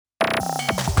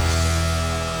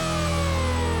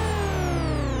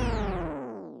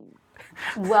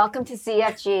Welcome to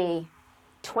CFG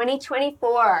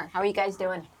 2024. How are you guys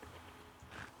doing?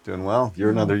 Doing well. You're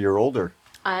another year older.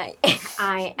 I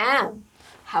am.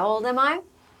 How old am I?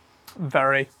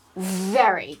 Very.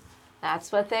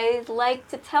 That's what they like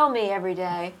to tell me every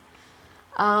day.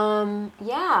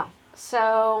 Yeah.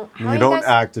 So how You don't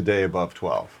act a day above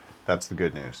 12. That's the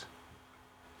good news.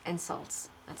 Insults.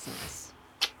 That's nice.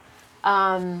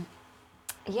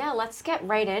 Yeah, let's get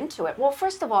right into it. Well,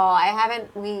 first of all,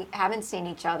 we haven't seen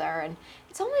each other, and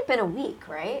it's only been a week,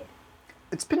 right?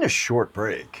 It's been a short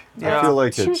break. Yeah. I feel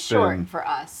like Too it's short been, for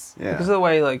us. Yeah. Because of the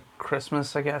way like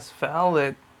Christmas, I guess, fell,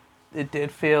 it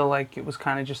did feel like it was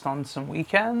kind of just on some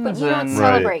weekends. But you don't and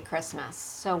celebrate Christmas,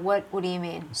 so what do you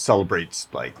mean? Celebrates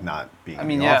like not being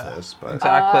in the office, but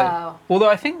exactly. Oh. Although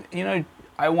I think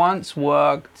I once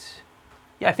worked.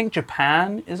 Yeah, I think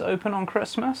Japan is open on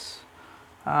Christmas.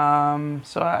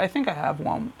 So I think I have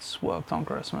once worked on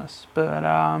Christmas, but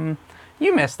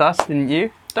you missed us, didn't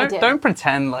you? Don't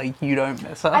pretend like you don't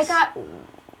miss us. I got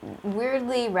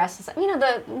weirdly restless.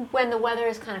 When the weather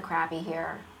is kind of crappy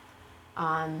here.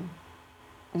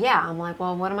 Yeah, I'm like,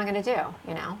 well, what am I going to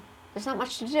do? There's not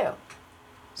much to do.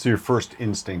 so your first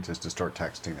instinct is to start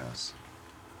texting us.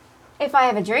 If I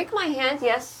have a drink in my hand,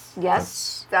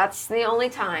 yes, that's the only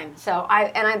time. So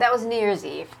that was New Year's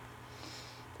Eve,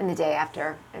 and the day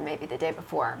after, and maybe the day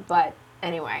before. But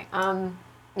anyway,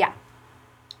 yeah,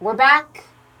 we're back,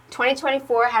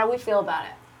 2024. How do we feel about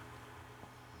it?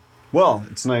 Well,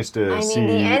 it's nice to see. I mean,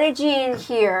 the energy in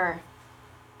here.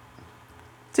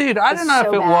 Dude, I don't know so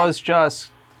if it bad. was just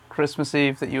Christmas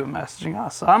Eve that you were messaging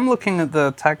us. I'm looking at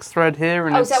the text thread here,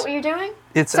 and Oh, is that what you're doing?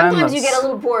 it's Sometimes endless. you get a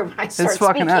little bored when I start It's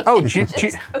fucking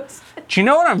speaking. oh, do you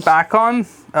know what I'm back on?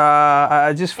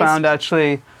 I just found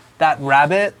actually that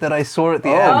rabbit that I saw at the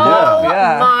end. Oh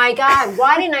Yeah. my God!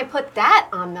 Why didn't I put that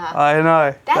on the? I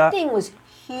know. That thing was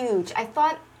huge. I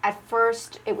thought at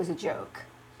first it was a joke.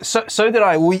 So did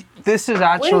I. This is What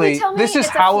actually did you tell me? this is it's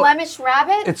how a Flemish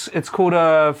rabbit. it's called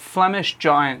a Flemish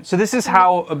giant. So this is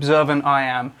how observant I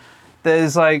am.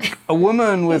 There's like a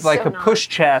woman with He's like so a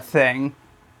pushchair thing,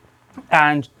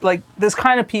 and like there's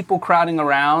kind of people crowding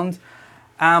around,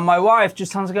 and my wife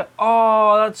just turns to go,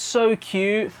 "Oh, that's so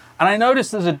cute." And I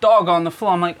noticed there's a dog on the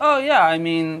floor. I'm like, "Oh yeah, I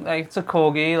mean, like it's a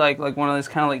corgi, like one of those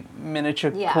kind of like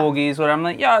miniature corgis." Where I'm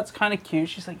like, "Yeah, it's kind of cute."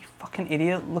 She's like, "You fucking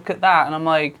idiot! Look at that!" And I'm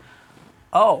like,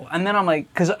 oh, and then I'm like,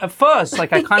 because at first,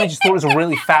 like, I kind of just thought it was a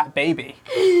really fat baby,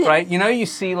 right? You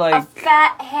see, like... A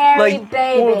fat, hairy like,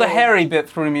 baby. Well, the hairy bit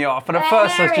threw me off, but at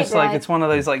first I was just like, bit. it's one of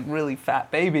those, like, really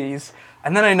fat babies.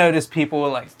 And then I noticed people were,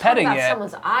 like, petting Talk about it.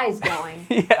 someone's eyes going.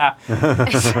 Yeah.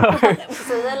 It was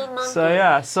a little monkey. So,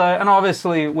 yeah. And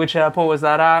obviously, which airport was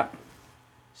that at?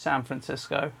 San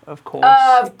Francisco, of course.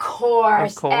 Of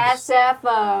course.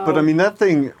 SFO. But I mean, that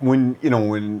thing,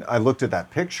 when I looked at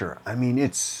that picture, I mean,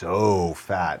 it's so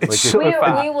fat. It's like so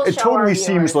fat. We will it show totally our seems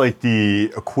viewers. like the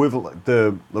equivalent,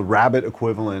 the rabbit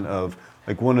equivalent of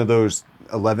like one of those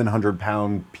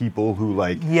 1,100-pound people who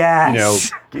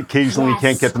Yes. occasionally Yes.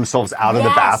 can't get themselves out of the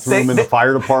Yes. bathroom and the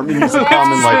fire department needs to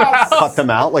come and like Yes. cut them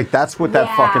out. Like that's what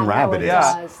that fucking rabbit is.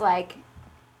 Does. Like,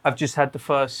 I've just had the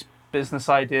first business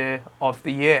idea of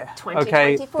the year.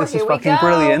 2024, this here is we fucking go.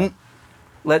 brilliant.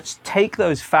 Let's take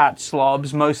those fat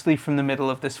slobs, mostly from the middle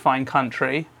of this fine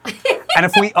country, and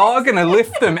if we are going to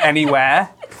lift them anywhere,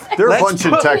 There are a Let's bunch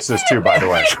in put- Texas too, by the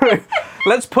way.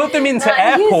 let's put them into Not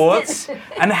airports Houston.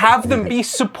 and have them be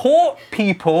support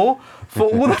people for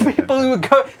all the people who would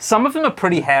go. Some of them are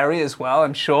pretty hairy as well,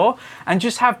 I'm sure, and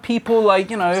just have people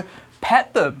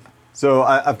pet them. So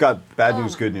I've got bad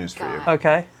news, my good news for you. God.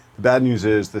 Okay. The bad news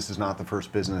is this is not the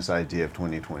first business idea of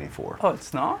 2024. Oh,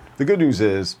 it's not? The good news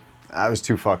is I was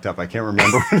too fucked up. I can't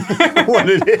remember what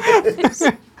it is.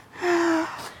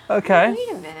 Okay. wait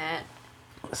a minute.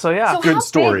 So yeah. So- Good How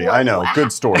story. big I know. was-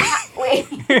 Good story. Wait.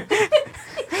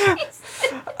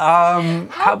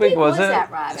 How big was it? that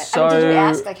rabbit? I mean, did you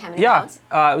ask like how many pounds?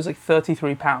 It was like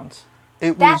 33 pounds.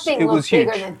 It That was thing it looks was huge.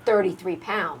 bigger than 33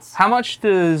 pounds. How much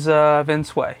does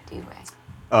Vince weigh? Do you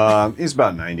weigh? He's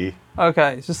about 90.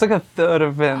 Okay, it's just like a third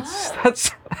of Vince. Oh.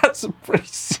 That's a pretty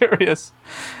serious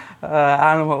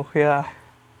animal, yeah.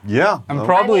 Yeah. And well,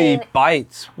 probably mean-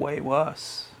 bites way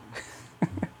worse.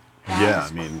 yeah,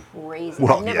 I mean, Crazy.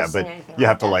 well, I've never yeah, seen but anything you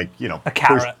have to that. A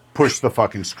carrot. push the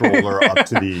fucking stroller up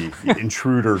to the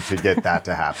intruder to get that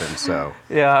to happen. So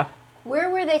Yeah. Where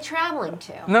were they traveling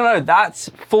to? No, that's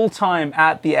full-time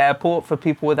at the airport for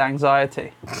people with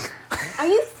anxiety. Are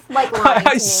you like lying to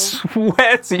I me?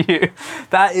 swear to you,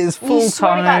 that is You swear to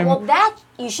God. full-time. Well, that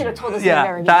you should have told us in the Yeah,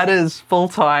 very that beginning. is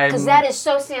full-time. Because that is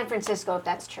so San Francisco, if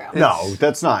that's true. no,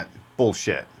 that's not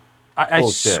bullshit. I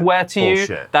Bullshit. swear to you,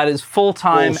 Bullshit. that is full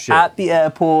time Bullshit. at the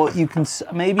airport. You can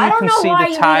maybe you I don't can know see why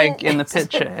the you tag wouldn't- in the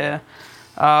picture here.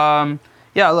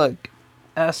 Yeah, look,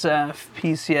 SF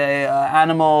PCA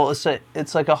animal.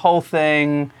 It's like a whole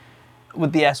thing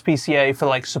with the SPCA for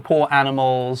like support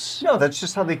animals. No, that's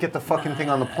just how they get the fucking thing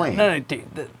on the plane. No,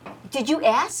 dude. Did you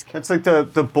ask? It's like the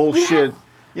bullshit,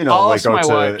 you know, I'll like ask my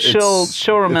wife.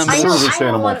 She'll remember. It's a I know, service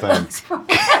animal one of thing. those from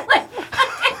Ellen.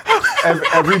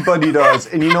 Everybody does.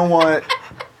 And you know what?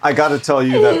 I got to tell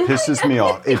you, that pisses me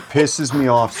off. It pisses me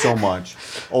off so much.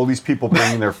 All these people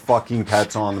bringing their fucking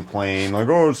pets on the plane. Like,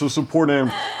 oh, it's a support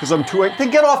animal. Because I'm too...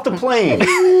 Then get off the plane.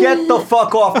 Get the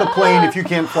fuck off the plane if you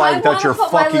can't fly without your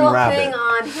put my fucking little rabbit. thing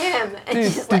on him. And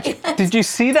just like, Did you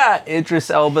see that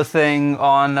Idris Elba thing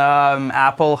on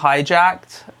Apple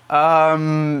Hijacked?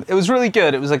 It was really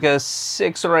good. It was like a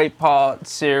 6 or 8 part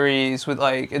series with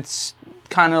like, it's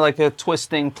kind of like a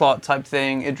twisting plot type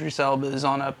thing. Idris Elba is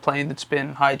on a plane that's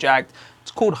been hijacked.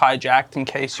 It's called Hijacked, in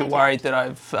case you're worried that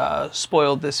I've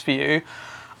spoiled this for you.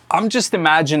 I'm just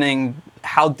imagining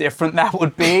how different that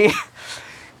would be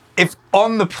if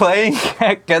on the plane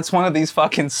gets one of these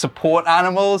fucking support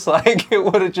animals. Like, it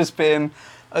would have just been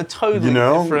a totally You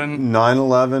know, different...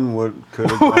 9/11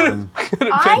 could have gone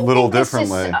I a little think this is-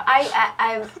 differently.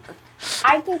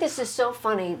 I think this is so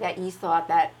funny that you thought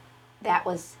that that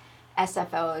was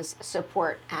SFO's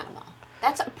support animal.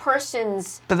 That's a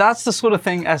person's... But that's the sort of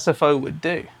thing SFO would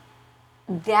do.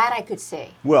 That I could see.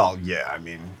 Well, yeah, I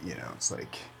mean, you know, it's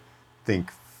like,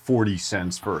 think 40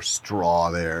 cents for a straw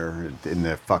there in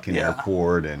the fucking Yeah.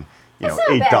 airport, and, you That's know,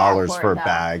 not a bad $8 airport, for a though.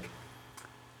 bag.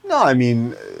 No, I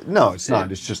mean, no, it's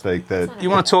not. It's just like that. You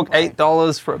want to talk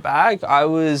 $8 for a bag? I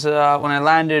was when I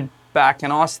landed back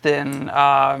in Austin.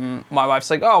 My wife's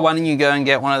like, "Oh, why don't you go and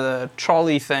get one of the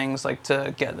trolley things, like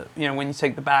to get, you know, when you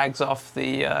take the bags off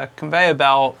the conveyor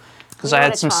belt?" Because You I know had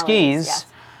what a some trolley is, skis.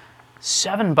 yes.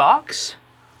 $7?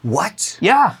 What?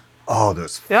 Yeah. Oh,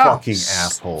 those Yeah. fucking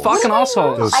assholes. Fucking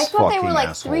assholes. Those I thought they were fucking like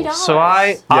assholes. $3. So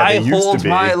I Yeah, they used to hauled be.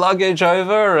 my luggage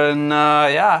over, and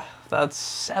yeah, that's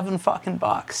 $7 fucking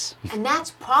bucks. And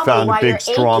that's probably Found why a you're big,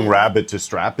 strong aching. rabbit to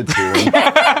strap it to and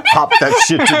pop that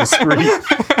shit to the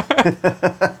street.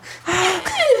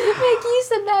 Make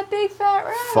use of that big fat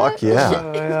rabbit. Fuck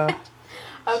yeah. Yeah.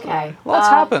 Okay. What's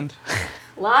happened?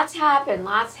 Lots happened.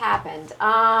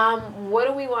 What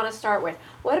do we want to start with?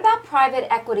 What about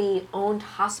private equity owned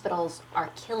hospitals are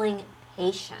killing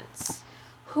patients?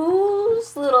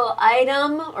 Whose little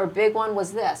item or big one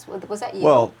was this? Was that you?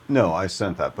 Well, no, I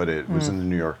sent that, but it was in the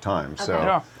New York Times. So, Okay.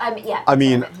 Yeah. I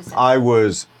mean, I mean, I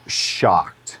was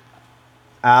shocked,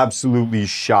 absolutely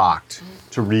shocked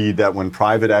to read that when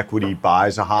private equity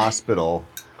buys a hospital,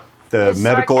 the There's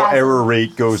medical sarcasm. error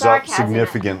rate goes Sarcasm up in it.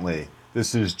 significantly.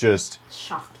 This is just,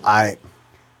 shocking.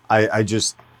 I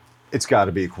just, it's got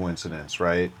to be a coincidence,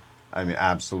 right? I mean,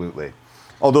 absolutely.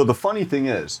 Although the funny thing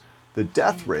is, the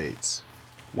death rates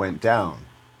went down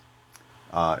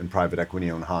in private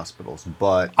equity-owned hospitals,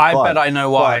 but I bet I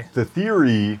know why. But the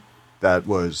theory that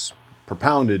was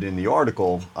propounded in the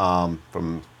article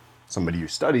from somebody who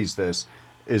studies this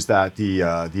is that the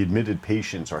admitted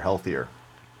patients are healthier.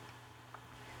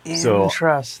 So,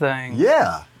 Interesting.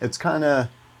 yeah, it's kind of.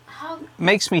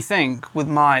 Makes me think with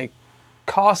my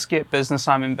casket business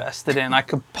I'm invested in, I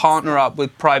could partner up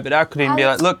with private equity and be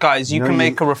like, look guys, you No, can you-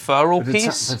 make a referral That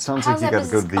piece. sounds How's like you that got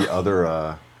to go to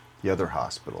business the other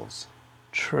hospitals.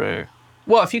 True.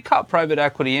 Well, if you cut private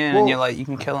equity in Well- and you're like, you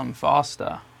can kill them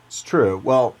faster. It's true.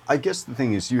 Well, I guess the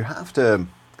thing is you have to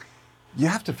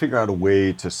figure out a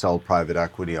way to sell private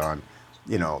equity on,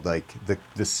 you know, like the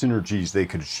synergies they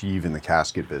could achieve in the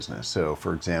casket business. So,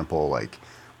 for example, like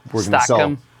we're going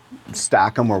to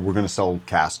stack them, or we're going to sell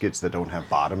caskets that don't have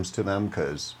bottoms to them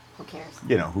because, Who cares?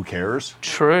 you know, who cares?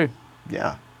 True.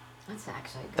 Yeah. That's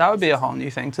actually good. That would be a whole new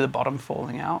thing, to the bottom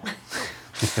falling out.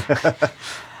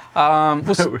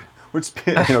 Which,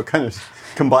 you know, kind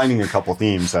of combining a couple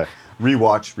themes. I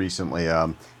rewatched recently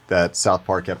that South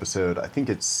Park episode. I think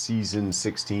it's season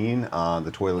 16, the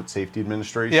Toilet Safety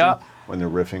Administration. Yeah. When they're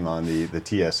riffing on the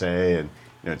TSA, and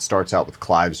you know, it starts out with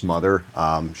Clive's mother.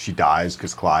 She dies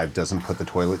because Clive doesn't put the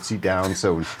toilet seat down,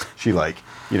 so she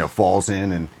falls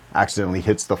in and accidentally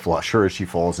hits the flusher as she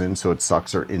falls in, so it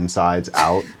sucks her insides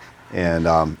out. And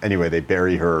anyway, they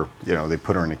bury her, you know, they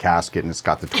put her in a casket, and it's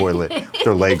got the toilet,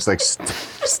 their legs like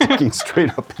sticking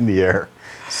straight up in the air.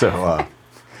 So,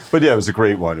 but yeah, it was a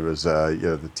great one. It was,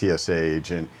 the TSA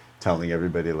agent telling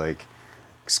everybody, like,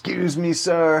 "Excuse me,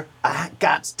 sir, I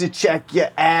got to check your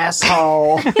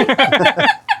asshole."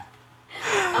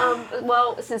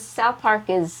 Well, since South Park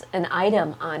is an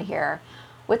item on here,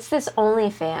 What's this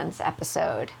OnlyFans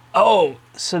episode? Oh,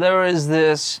 so there is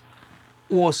this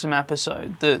awesome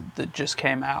episode that just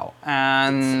came out,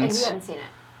 and And you haven't seen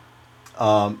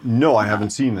it. No, I haven't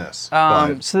seen this.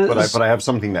 But I have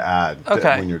something to add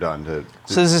when you're done.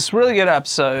 So there's this really good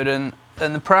episode, and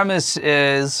the premise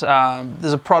is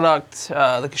there's a product,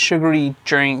 like a sugary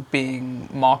drink being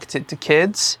marketed to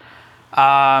kids.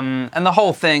 And the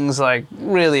whole thing's like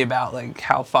really about like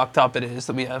how fucked up it is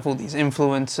that we have all these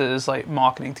influencers like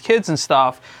marketing to kids and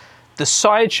stuff. The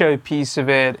sideshow piece of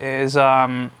it is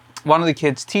one of the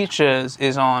kids' teachers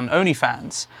is on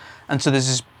OnlyFans. And so there's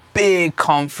this big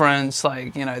conference,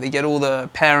 like, you know, they get all the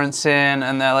parents in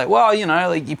and they're like, well, you know,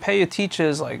 like you pay your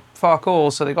teachers like fuck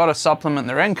all, so they got to supplement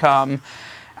their income.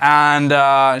 And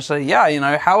she's like, yeah, you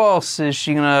know, how else is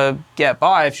she going to get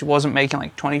by if she wasn't making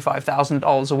like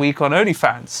 $25,000 a week on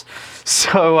OnlyFans?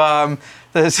 So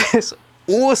there's this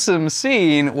awesome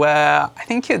scene where I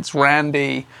think it's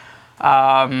Randy,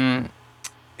 like,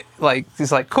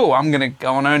 he's like, cool, I'm going to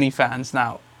go on OnlyFans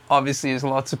now. Obviously, as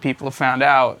lots of people have found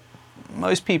out,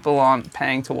 most people aren't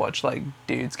paying to watch like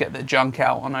dudes get their junk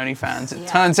out on OnlyFans. It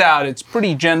turns out it's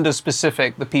pretty gender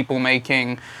specific, the people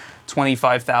making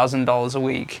 $25,000 a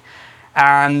week.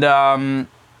 And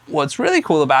what's really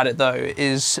cool about it though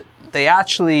is they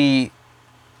get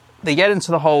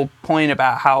into the whole point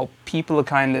about how people are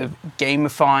kind of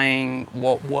gamifying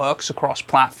what works across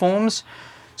platforms.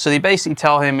 So they basically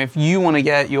tell him, if you want to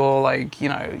get your like, you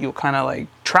know, your kind of like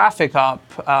traffic up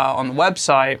on the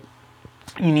website,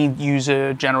 you need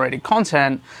user-generated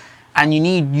content, and you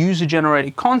need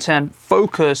user-generated content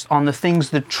focused on the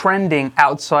things that are trending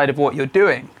outside of what you're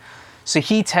doing. So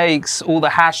he takes all the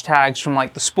hashtags from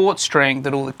like the sports drink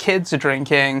that all the kids are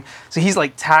drinking. So he's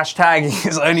like hashtagging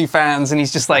his OnlyFans, and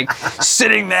he's just like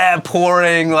sitting there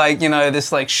pouring like, you know,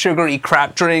 this like sugary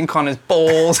crap drink on his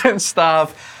balls and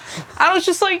stuff. And I was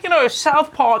just like, you know,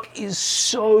 South Park is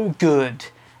so good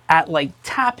at like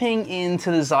tapping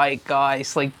into the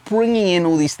zeitgeist, like bringing in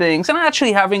all these things and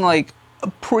actually having like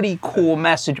a pretty cool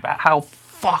message about how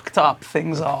fucked up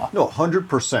things are. No,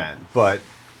 100%. But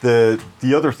the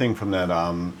other thing from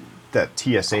that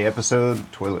TSA episode,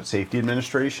 Toilet Safety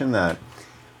Administration, that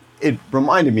it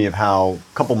reminded me of how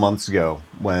a couple months ago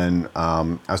when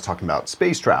I was talking about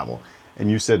space travel, and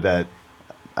you said that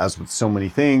as with so many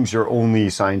things, your only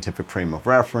scientific frame of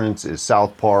reference is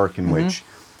South Park, in which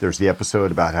there's the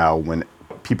episode about how when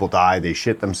people die, they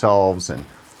shit themselves. And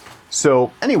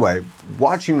so anyway,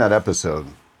 watching that episode,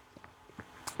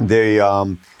 they,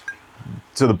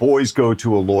 so the boys go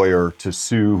to a lawyer to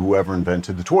sue whoever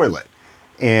invented the toilet.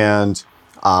 And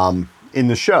in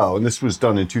the show, and this was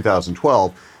done in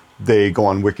 2012, they go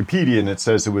on Wikipedia and it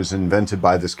says it was invented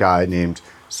by this guy named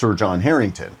Sir John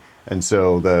Harrington. And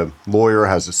so the lawyer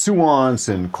has a seance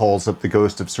and calls up the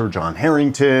ghost of Sir John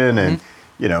Harrington and,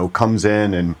 you know, comes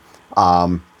in and,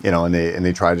 you know, and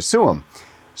they try to sue him.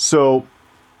 So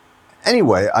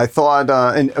anyway, I thought,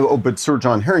 but Sir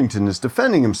John Harrington is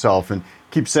defending himself and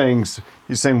keeps saying,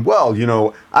 he's saying, well, you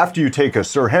know, after you take a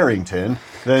Sir Harrington,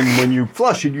 then when you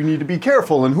flush it, you need to be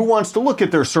careful. And who wants to look at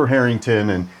their Sir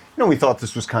Harrington? And, you know, we thought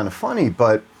this was kind of funny,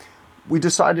 but we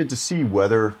decided to see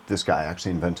whether this guy actually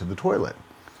invented the toilet.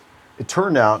 It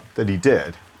turned out that he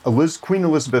did. Queen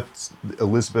Elizabeth I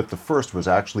was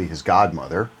actually his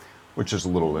godmother, which is a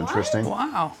little interesting.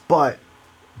 Wow. But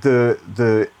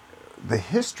the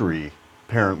history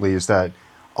apparently is that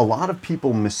a lot of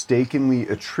people mistakenly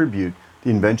attribute the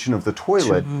invention of the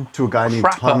toilet to a guy named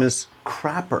Thomas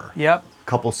Crapper. Yep. A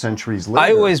couple centuries later.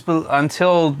 I always,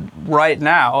 until right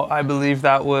now, I believe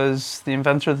that was the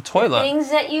inventor of the toilet. Things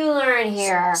that you learn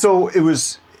here. So it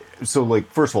was. So, like,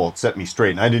 first of all, it set me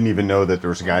straight. And I didn't even know that there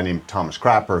was a guy named Thomas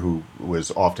Crapper who was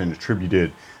often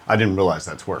attributed. I didn't realize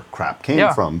that's where crap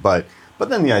came from. But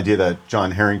then the idea that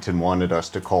John Harrington wanted us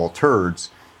to call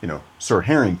turds, you know, Sir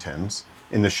Harringtons,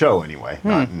 in the show anyway,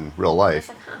 not in real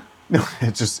life. No,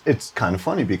 it's kind of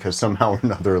funny because somehow or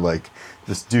another, like,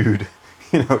 this dude,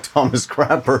 you know, Thomas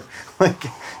Crapper, like,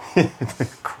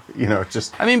 you know,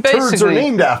 just, I mean, turds are basically,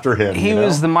 named after him. He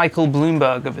was the Michael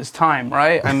Bloomberg of his time,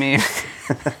 right? I mean,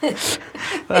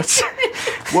 that's...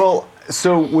 Well,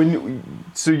 so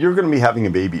you're going to be having a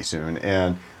baby soon,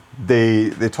 and they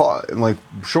talk, like,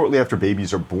 shortly after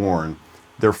babies are born,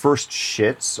 their first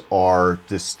shits are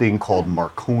this thing called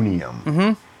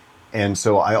marconium. And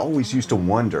so I always used to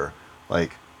wonder,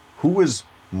 like, who was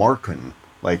Marcon,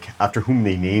 like, after whom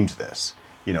they named this?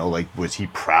 You know, like, was he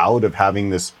proud of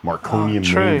having this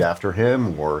marconium named after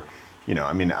him? Or, you know,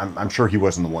 I mean, I'm sure he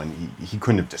wasn't the one. He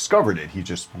couldn't have discovered it. He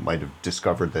just might have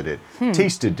discovered that it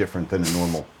tasted different than a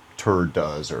normal turd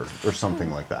does or something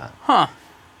like that. Huh.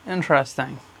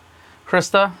 Interesting.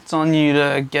 Krista, it's on you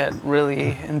to get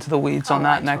really into the weeds on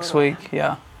that next totally week.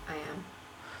 Yeah. I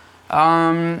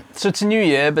am. So it's a new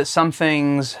year, but some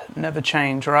things never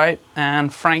change, right?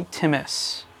 And Frank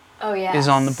Timis Oh, yes. is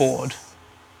on the board.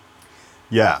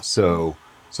 Yeah, so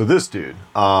this dude,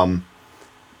 well,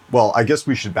 I guess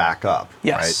we should back up,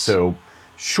 Yes. right? So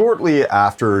shortly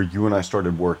after you and I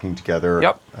started working together,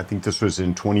 Yep. I think this was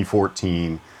in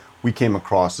 2014, we came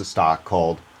across a stock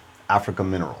called Africa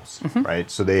Minerals, Mm-hmm. right?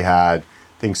 So they had,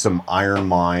 I think, some iron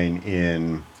mine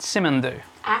in Simandu.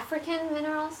 African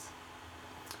minerals?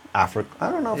 Africa.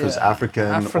 I don't know if it was Yeah. African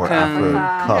or African.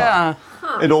 Africa.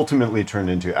 Yeah. It ultimately turned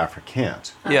into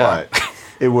Africant. Yeah. But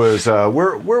it was,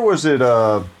 where was it?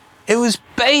 It was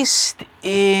based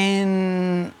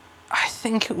in, I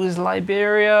think it was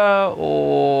Liberia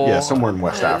or... Yeah, somewhere in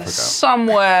West Africa.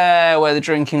 Somewhere where the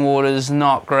drinking water is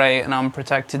not great and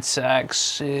unprotected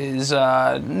sex is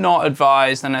not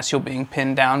advised unless you're being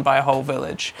pinned down by a whole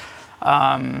village.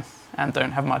 And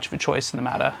don't have much of a choice in the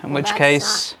matter, in which That's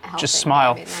case, not just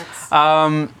helping. smile. I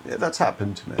mean, that's- Yeah, that's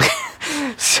happened to me.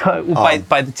 So,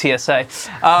 by the TSA.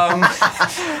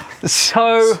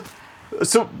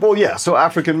 So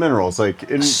African Minerals,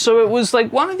 So it was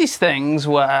like one of these things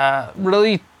where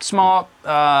really smart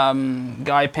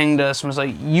guy pinged us and was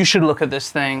like, you should look at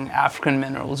this thing, African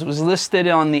Minerals. It was listed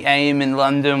on the AIM in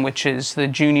London, which is the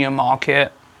junior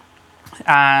market.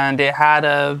 And it had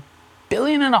 $1.5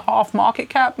 billion market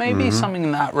cap, maybe, something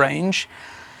in that range.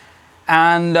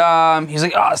 And he's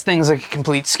like, oh, this thing's like a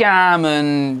complete scam.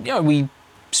 And, we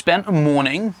spent a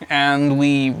morning and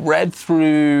we read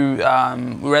through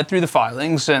the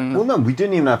filings and... Well, no, we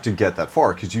didn't even have to get that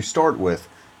far because you start with,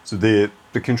 so the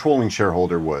controlling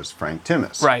shareholder was Frank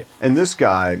Timis. Right. And this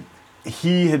guy,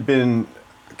 he had been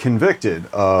convicted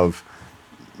of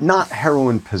not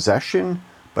heroin possession,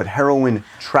 but heroin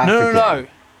trafficking. No.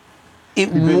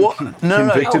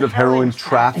 Convicted of heroin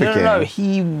trafficking. No,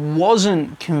 he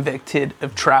wasn't convicted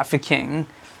of trafficking.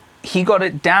 He got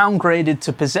it downgraded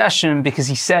to possession because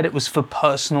he said it was for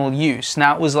personal use.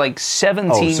 Now, it was like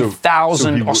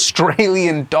 17,000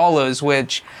 Australian dollars,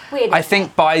 which Wait a I think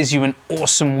minute. buys you an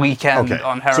awesome weekend Okay.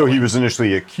 on heroin. So he was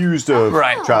initially accused of...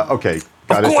 Right. Okay. Of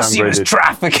Got it course he was downgraded.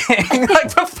 trafficking, like,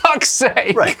 for fuck's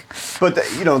sake. Right. But,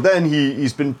 then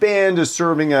he's been banned as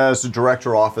serving as a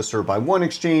director officer by one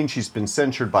exchange. He's been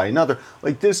censured by another.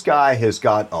 Like, this guy has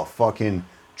got a fucking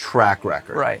track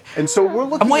record. Right. And so we're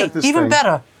looking And wait, at this even thing.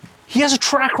 better, he has a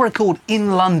track record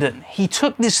in London. He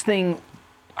took this thing,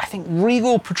 I think,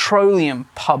 Regal Petroleum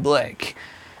public.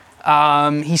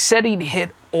 He said he'd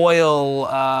hit oil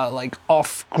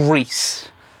off Greece.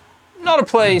 Not a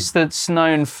place that's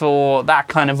known for that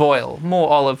kind of oil, more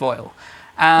olive oil.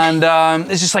 And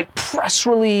there's just like press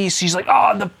release. He's like,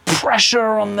 oh, the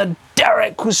pressure on the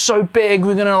derrick was so big,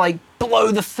 we're gonna like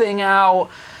blow the thing out.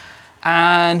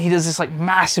 And he does this like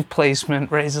massive placement,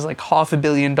 raises like $500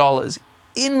 million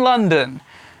in London.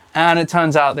 And it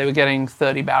turns out they were getting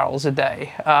 30 barrels a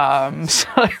day.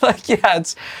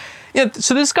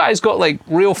 So this guy's got like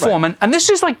real form. Right. And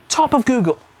this is like top of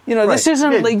Google. This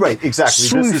isn't like right, exactly.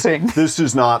 sleuthing. This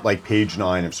is not like page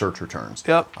 9 of search returns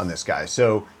on this guy.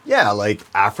 So yeah, like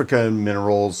Africa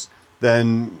Minerals,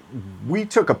 then we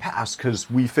took a pass because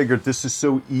we figured this is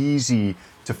so easy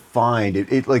to find.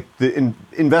 It like the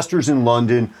investors in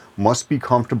London must be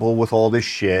comfortable with all this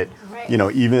shit. Right.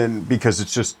 Even because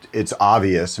it's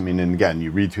obvious. I mean, and again,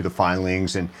 you read through the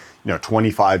filings and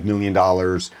 $25 million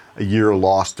a year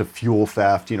lost to fuel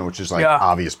theft, which is like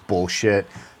obvious bullshit.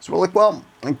 So we're like, well,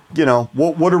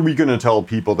 what are we going to tell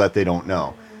people that they don't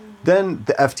know? Then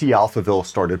the FT Alphaville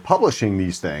started publishing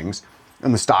these things,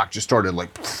 and the stock just started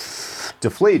like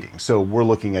deflating. So we're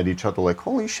looking at each other like,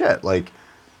 holy shit, like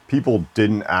people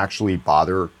didn't actually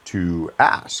bother to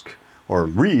ask or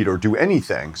read or do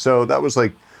anything. So that was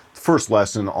like the first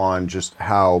lesson on just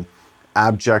how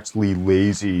abjectly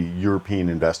lazy European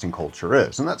investing culture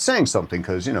is. And that's saying something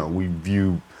because, we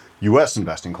view US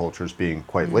investing culture as being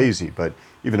quite lazy, but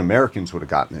even Americans would have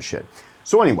gotten this shit.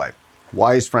 So anyway,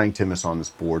 why is Frank Timis on this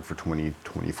board for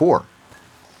 2024?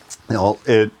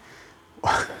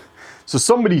 So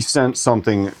somebody sent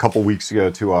something a couple weeks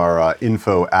ago to our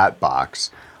info at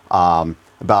box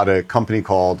about a company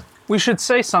called... We should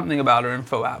say something about our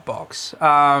info at box.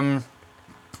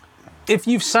 If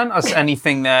you've sent us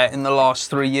anything there in the last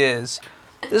 3 years,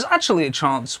 there's actually a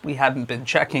chance we hadn't been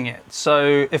checking it.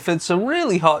 So if it's a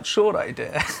really hot short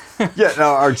idea, Yeah, no,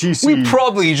 our GC... we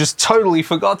probably just totally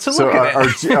forgot to look at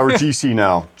it. Our GC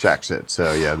now checks it.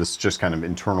 So yeah, this is just kind of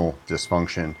internal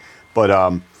dysfunction.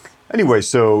 But anyway,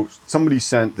 so somebody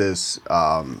sent this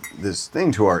this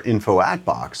thing to our info at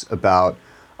box about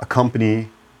a company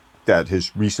that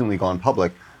has recently gone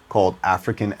public called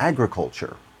African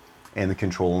Agriculture. And the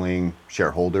controlling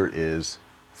shareholder is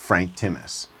Frank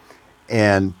Timis.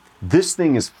 And this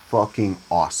thing is fucking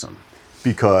awesome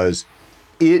because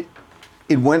it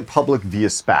went public via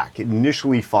SPAC. It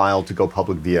initially filed to go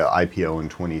public via IPO in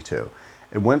 22.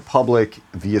 It went public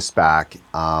via SPAC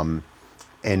and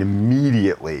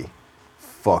immediately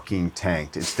fucking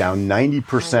tanked. It's down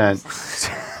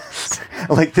 90%.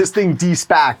 Like this thing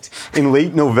de-SPACed in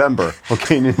late November,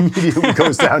 okay, and it immediately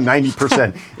goes down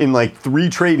 90% in like 3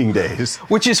 trading days.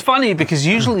 Which is funny because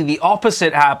usually the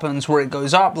opposite happens where it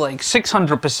goes up like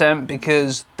 600%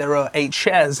 because there are 8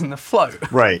 shares in the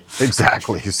float. Right,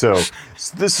 exactly. So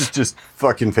this is just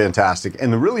fucking fantastic.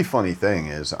 And the really funny thing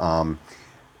is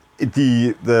the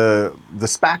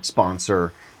SPAC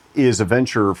sponsor is a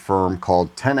venture firm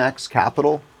called 10X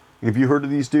Capital. Have you heard of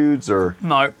these dudes or?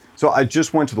 No. So I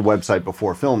just went to the website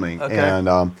before filming,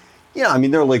 and yeah, I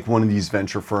mean they're like one of these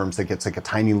venture firms that gets like a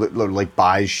tiny like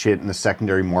buys shit in the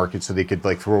secondary market, so they could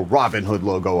like throw a Robinhood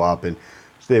logo up, and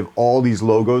so they have all these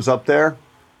logos up there.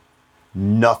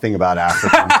 Nothing about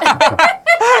Africa.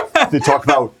 They talk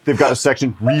about they've got a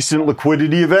section recent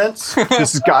liquidity events.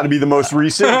 This has got to be the most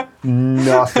recent.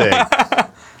 Nothing.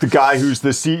 The guy who's the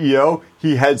CEO,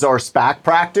 he heads our SPAC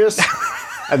practice.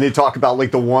 And they talk about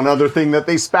like the one other thing that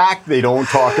they SPAC. They don't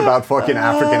talk about fucking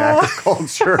African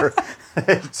agriculture.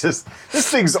 It's just,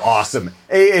 this thing's awesome.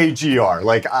 AAGR.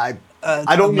 Like I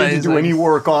don't need to do any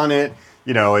work on it.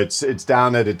 You know, it's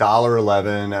down at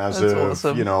 $1.11 as of,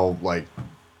 awesome. You know, like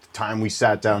the time we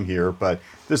sat down here. But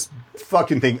this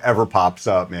fucking thing ever pops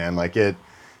up, man. Like it,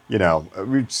 you know,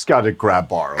 we just got to grab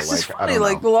borrow. Like, it's funny, I don't know.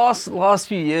 like the last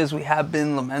few years we have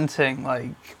been lamenting, like,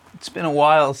 it's been a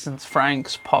while since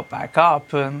Frank's popped back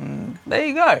up, and there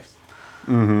you go.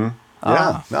 Mm-hmm.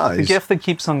 Yeah, no, the gift that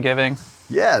keeps on giving.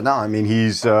 Yeah, no, I mean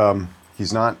he's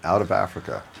not out of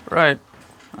Africa. Right.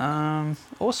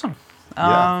 Awesome. Yeah.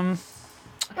 All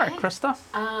right, Krista.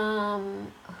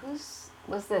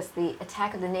 Was this the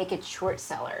Attack of the Naked Short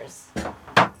Sellers?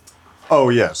 Oh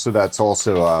yeah, so that's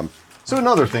also so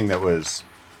another thing that was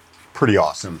pretty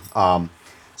awesome.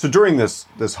 So during this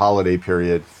holiday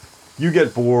period, you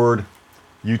get bored,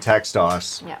 you text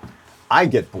us. Yeah. I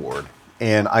get bored,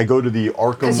 and I go to the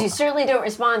Arkham. Because you certainly don't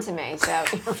respond to me, so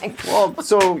you're like. Well,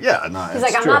 so yeah, no. He's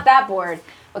like, I'm not that bored.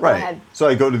 But right. Go ahead. So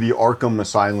I go to the Arkham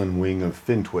Asylum wing of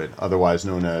FinTwit, otherwise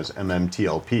known as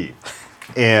MMTLP,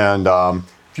 and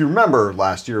if you remember,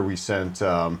 last year we sent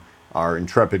our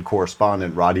intrepid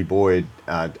correspondent Roddy Boyd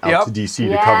out to DC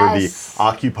to cover the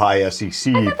Occupy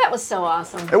SEC. I thought that was so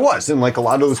awesome. It was, and like a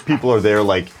lot of those people are there,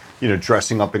 like. You know,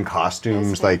 dressing up in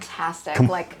costumes, like,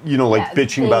 you know, like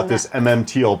bitching about this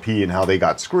MMTLP and how they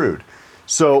got screwed.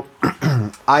 So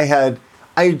I had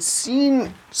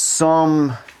seen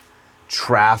some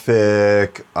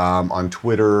traffic on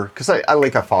Twitter because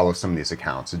I follow some of these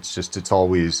accounts. It's just it's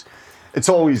always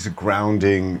a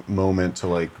grounding moment to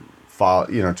like follow,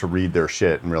 you know, to read their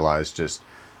shit and realize just,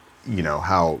 you know,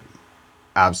 how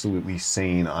absolutely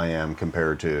sane I am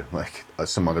compared to like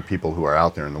some other people who are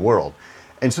out there in the world.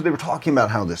 And so they were talking about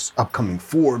how this upcoming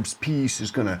Forbes piece is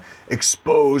going to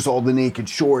expose all the naked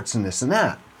shorts and this and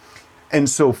that. And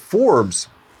so Forbes,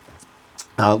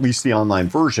 at least the online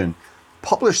version,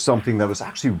 published something that was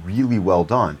actually really well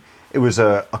done. It was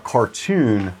a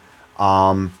cartoon,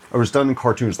 it was done in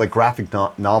cartoons, like graphic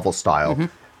novel style,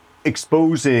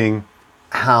 exposing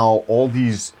how all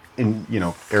these, you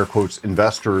know, air quotes,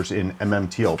 investors in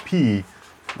MMTLP,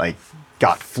 like,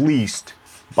 got fleeced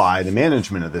by the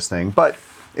management of this thing. But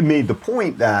it made the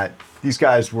point that these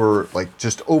guys were like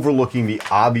just overlooking the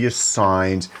obvious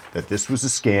signs that this was a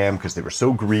scam because they were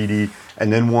so greedy.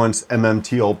 And then once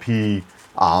MMTLP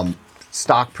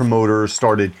stock promoters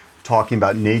started talking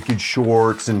about naked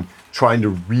shorts and trying to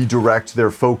redirect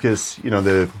their focus, you know,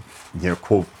 the, you know,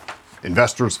 quote,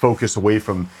 investors' focus away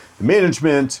from the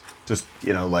management, just,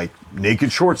 you know, like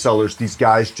naked short sellers, these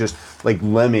guys just like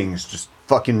lemmings just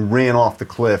fucking ran off the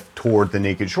cliff toward the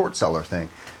naked short seller thing.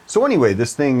 So anyway,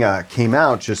 this thing came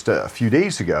out just a few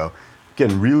days ago,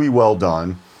 again, really well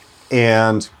done.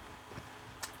 And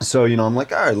so, you know, I'm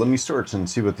like, all right, let me search and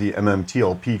see what the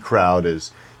MMTLP crowd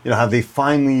is. You know, have they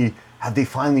finally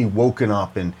woken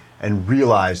up and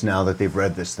realized now that they've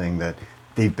read this thing that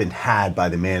they've been had by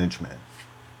the management?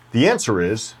 The answer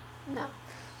is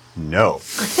no.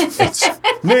 It's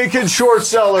naked short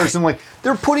sellers, and like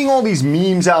they're putting all these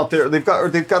memes out there. They've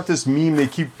got this meme they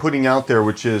keep putting out there,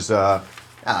 which is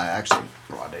I actually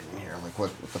brought it in here. Like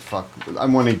what the fuck?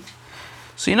 I'm wondering.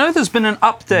 So you know, there's been an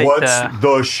update. What's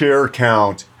the share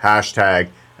count?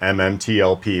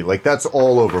 #MMTLP. Like that's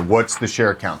all over. What's the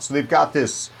share count? So they've got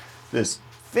this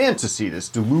fantasy, this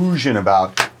delusion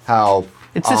about how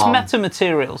It's this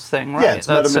metamaterials thing, right? Yeah, it's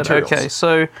metamaterials. Okay,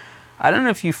 so I don't know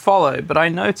if you follow, but I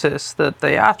noticed that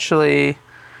they actually,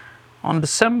 on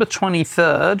December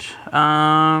 23rd,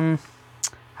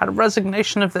 had a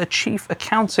resignation of their chief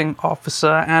accounting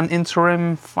officer and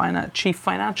interim chief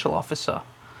financial officer.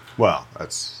 Well,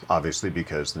 that's obviously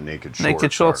because the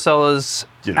naked short sellers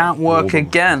at work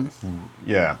again.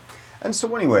 Yeah. And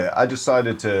so anyway, I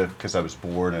decided to, because I was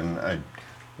bored and I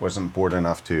wasn't bored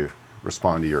enough to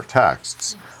respond to your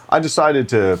texts, I decided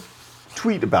to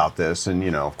tweet about this and,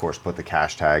 of course, put the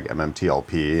hashtag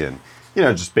MMTLP and,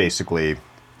 just basically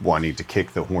wanting to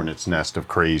kick the hornet's nest of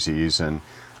crazies. And,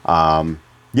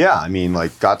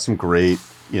 got some great,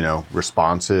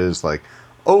 responses like,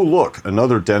 oh, look,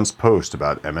 another dense post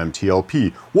about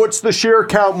MMTLP. What's the share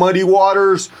count, Muddy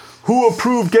Waters? Who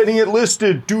approved getting it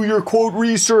listed? Do your quote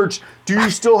research. Do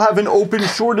you still have an open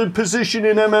shorted position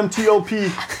in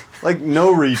MMTLP? Like,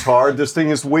 no, retard. This thing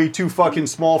is way too fucking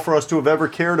small for us to have ever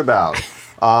cared about.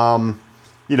 And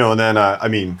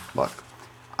then, look,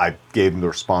 I gave him the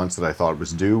response that I thought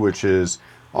was due, which is,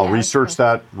 I'll research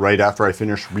that right after I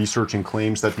finish researching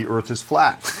claims that the Earth is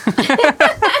flat.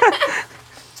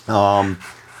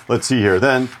 Let's see here.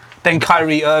 Then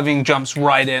Kyrie Irving jumps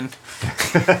right in.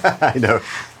 I know.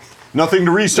 Nothing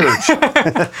to research.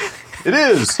 It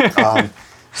is. From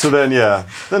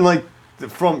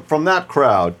that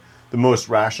crowd, the most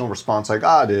rational response I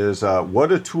got is,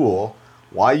 what a tool.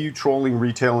 Why you trolling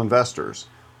retail investors?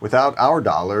 Without our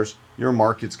dollars, your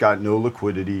market's got no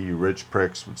liquidity. You rich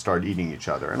pricks would start eating each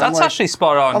other. And that's actually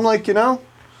spot on. I'm like,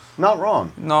 not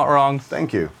wrong. Not wrong.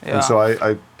 Thank you. Yeah. And so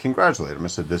I congratulate him. I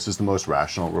said, this is the most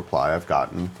rational reply I've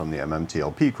gotten from the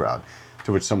MMTLP crowd.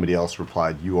 To which somebody else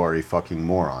replied, you are a fucking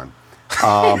moron.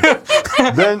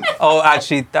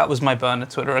 Actually, that was my burner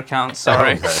Twitter account.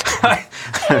 Sorry.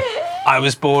 Okay. I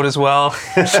was bored as well.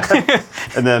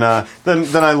 And then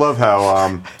I love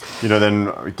how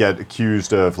then get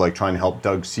accused of like trying to help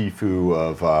Doug Sifu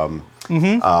of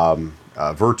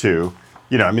Virtu.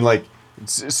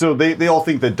 So they all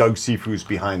think that Doug Sifu's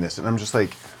behind this, and I'm just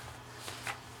like,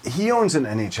 he owns an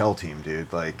NHL team,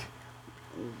 dude. Like,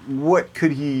 what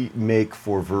could he make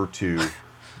for Virtu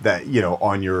that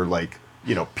on your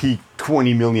peak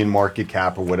 20 million market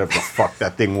cap or whatever the fuck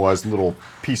that thing was, little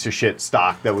piece of shit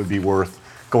stock that would be worth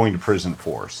going to prison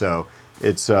for. So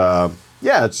it's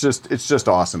it's just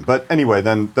awesome. But anyway,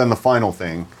 then the final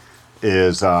thing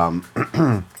is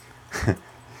obviously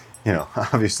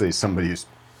somebody who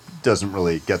doesn't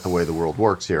really get the way the world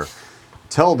works here.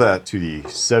 Tell that to the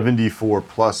 74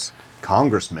 plus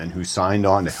congressmen who signed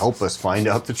on to help us find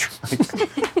out the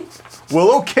truth.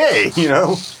 Well, okay,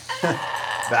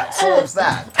 that solves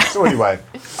that. So anyway,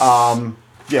 so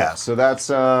that's,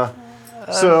 was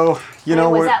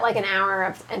that like an hour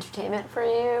of entertainment for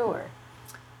you,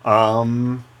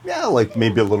 or? Like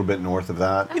maybe a little bit north of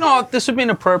that. This would be an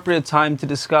appropriate time to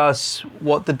discuss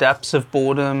what the depths of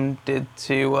boredom did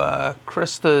to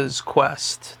Krista's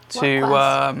quest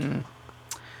to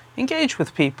engage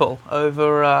with people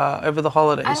over the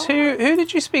holidays. Who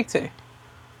did you speak to?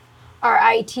 Our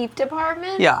IT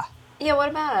department? Yeah. Yeah, what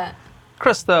about it?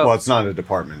 Krista. Well, it's not a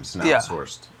department, it's an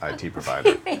outsourced IT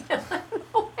provider.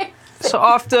 So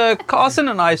after Carson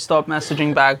and I stopped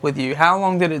messaging back with you, how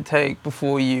long did it take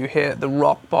before you hit the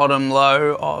rock bottom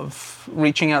low of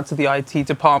reaching out to the IT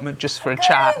department just for a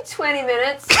chat? 20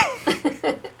 minutes.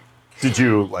 Did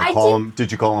you call him?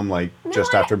 Did you call him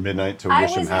just after midnight to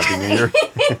wish him Happy New Year?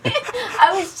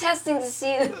 I was testing to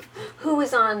see who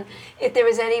was on. If there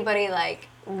was anybody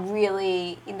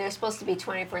really, they're supposed to be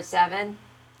 24/7.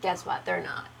 Guess what? They're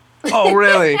not. Oh,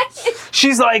 really?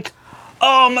 She's like,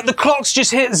 the clock's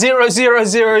just hit 0000,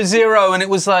 and it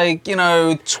was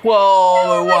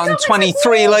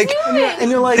 12:01:23.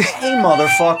 And you're like, hey,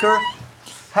 motherfucker.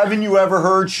 Haven't you ever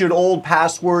heard, should old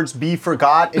passwords be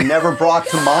forgot and never brought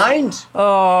to mind?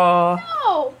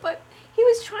 No, but he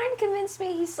was trying to convince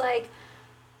me. It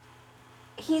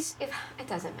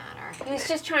doesn't matter. He was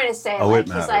just trying to say, it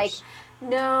matters. He's like,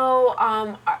 no,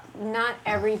 not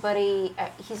everybody.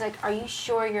 He's like, are you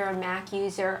sure you're a Mac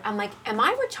user? I'm like, am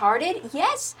I retarded?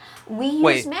 Yes, we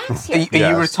use Macs here. Are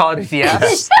you retarded?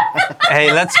 Yes.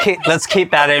 Hey, let's keep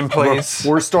that in, please.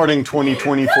 We're starting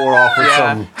 2024 off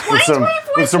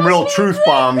with some real truth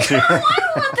bombs here. I don't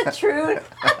want the truth.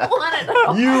 I don't want it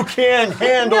all. You can't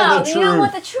handle the truth. You know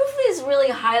what? The truth is really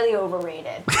highly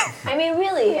overrated. I mean, it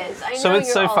really is. I know so it's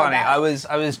you're so all funny. about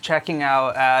I was checking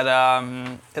out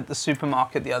at the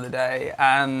supermarket the other day,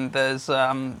 and there's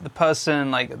the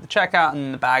person at the checkout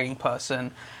and the bagging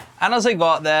person, And as I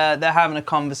got there, they're having a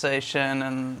conversation,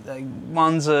 and like,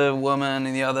 one's a woman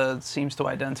and the other seems to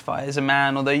identify as a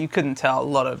man, although you couldn't tell. A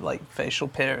lot of like facial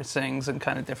piercings and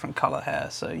kind of different color hair,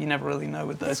 so you never really know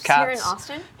with those cats. Here in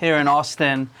Austin? Here in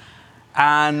Austin.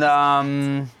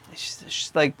 And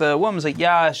she's like, the woman's like,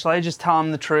 yeah, shall I just tell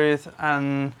him the truth?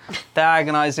 And they're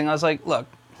agonizing. I was like, look,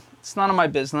 it's none of my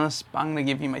business, but I'm going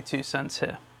to give you my 2 cents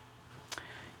here.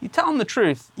 You tell him the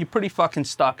truth, you're pretty fucking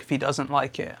stuck if he doesn't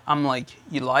like it. I'm like,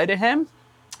 you lie to him,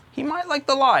 he might like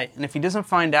the lie. And if he doesn't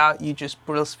find out, you just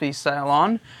blissfully sail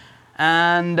on.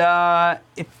 And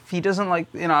if he doesn't like,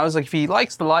 I was like, if he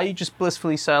likes the lie, you just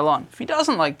blissfully sail on. If he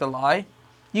doesn't like the lie,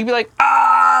 you'd be like,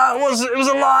 it was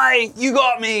a lie, you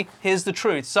got me, here's the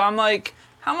truth. So I'm like,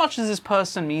 how much does this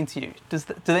person mean to you? Do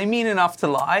they mean enough to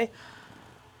lie?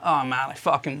 Oh man, I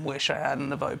fucking wish I hadn't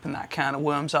have opened that can of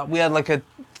worms up. We had like a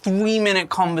 3-minute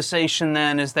conversation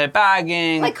then as they're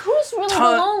bagging. Like, who's really the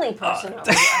lonely person over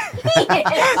here?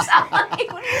 Yes,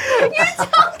 you're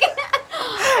talking.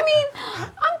 I mean,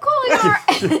 I'm calling her.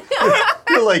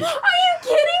 You're like, are you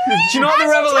kidding me? Do you know what the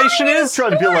revelation is?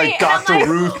 trying to be like Dr.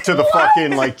 Ruth to the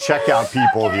fucking like checkout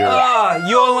people here.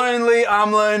 You're lonely,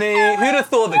 I'm lonely. Who'd have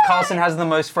thought that Carson has the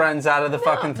most friends out of the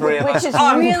fucking three of us? Which is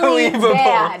really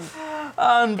bad.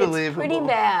 Unbelievable. It's pretty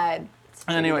bad.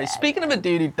 Anyway, speaking of a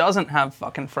dude who doesn't have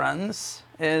fucking friends,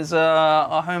 is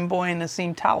our homeboy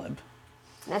Nassim Taleb.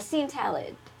 Nassim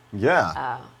Taleb.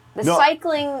 Yeah. The No.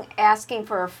 cycling asking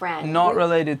for a friend. Not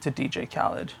related to DJ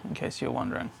Khaled, in case you're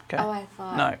wondering. Okay. Oh, I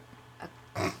thought.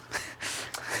 No.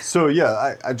 So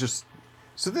yeah,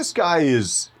 so this guy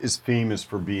is famous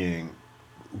for being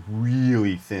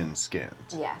really thin-skinned.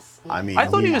 Yes. I mean, I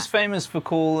thought he was famous for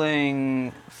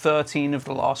calling 13 of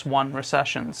the last 1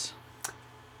 recessions.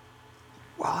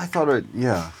 Well, I thought it.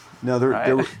 Yeah. No,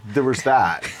 Right. there was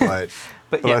that, but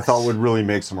But I yes. thought would really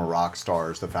make him a rock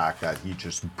star is the fact that he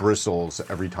just bristles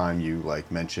every time you like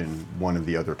mention one of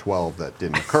the other 12 that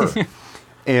didn't occur.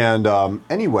 And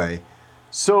anyway,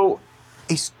 so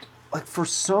he's like for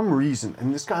some reason,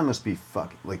 and this guy must be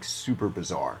fucking like super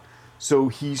bizarre. So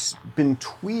he's been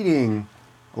tweeting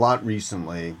a lot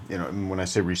recently. And when I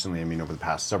say recently, I mean over the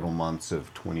past several months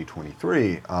of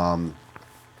 2023,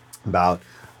 about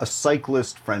a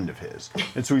cyclist friend of his.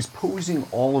 And so he's posing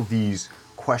all of these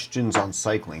questions on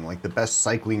cycling, like the best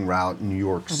cycling route in New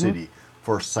York City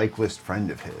for a cyclist friend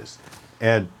of his.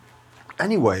 And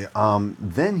anyway,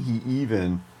 then he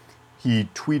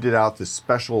tweeted out this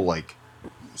special like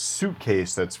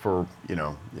suitcase that's for,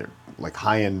 like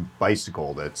high-end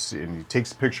bicycle and he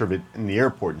takes a picture of it in the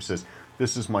airport and says,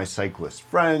 "This is my cyclist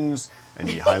friends," and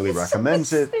he highly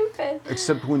recommends it. Stupid.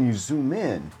 Except when you zoom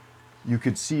in, you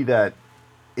could see that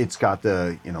it's got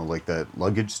the, like the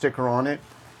luggage sticker on it.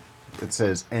 It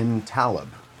says N Taleb.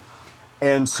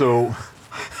 And so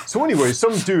anyway,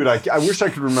 some dude, I wish I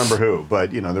could remember who,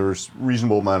 but there was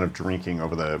reasonable amount of drinking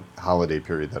over the holiday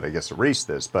period that I guess erased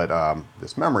this, but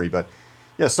this memory. But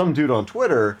yeah, some dude on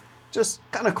Twitter just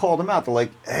kind of called him out. They're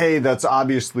like, "Hey, that's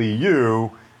obviously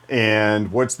you,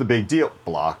 and what's the big deal?"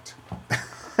 Blocked.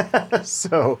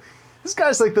 So this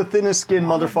guy's like the thinnest skinned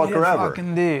motherfucker ever.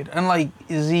 Fucking dude. And like,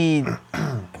 is he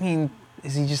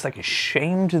just like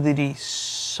ashamed that he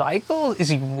cycles? Is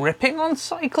he ripping on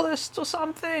cyclists or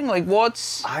something? Like,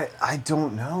 what's... I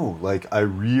don't know. Like, I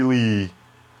really...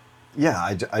 Yeah,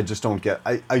 I just don't get...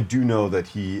 I do know that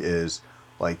he is,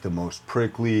 like, the most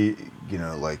prickly,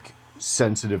 like,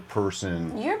 sensitive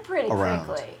person You're pretty around.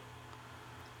 prickly.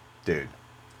 Dude,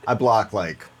 I block,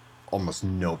 like, almost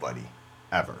nobody,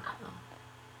 ever.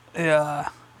 Yeah.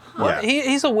 Yeah.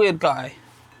 He's a weird guy,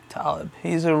 Taleb.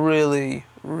 He's a really,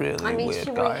 really weird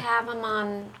should guy. we have him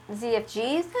on ZFG,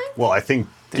 you think? Well, I think,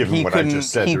 given He what I couldn't-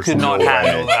 just said, he there's could no not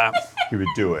handle way that. he would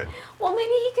do it. Well, maybe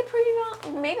he could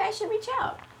maybe I should reach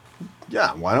out.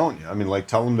 Yeah, why don't you? I mean, like,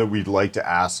 tell him that we'd like to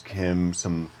ask him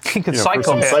some, He could for cycle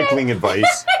some a bit. cycling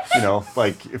advice.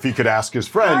 Like, if he could ask his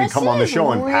friend and come on the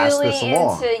show and pass this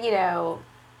along. Really into,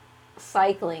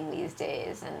 cycling these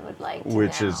days and would like to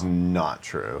Which know. is not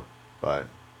true, but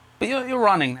But you're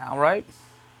running now, right?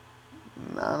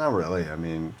 no, not really. I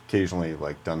mean, occasionally,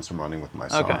 like, done some running with my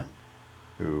son, Okay.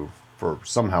 who, for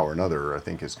somehow or another, I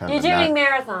think is kind You're of doing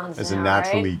marathons is now, a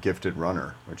naturally right? gifted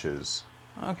runner, which is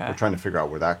Okay. we're trying to figure out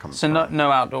where that comes So from.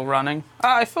 no outdoor running.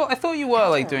 I thought you were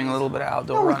like doing a little bit of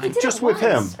outdoor No, we running. did Just it with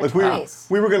him, once or like twice.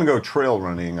 we were gonna go trail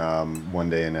running one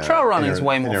day in Trail running is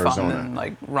way in more fun Arizona. than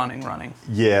like running.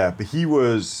 Yeah, but he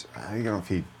was, I don't know if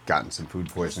he'd gotten some food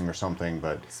poisoning or something,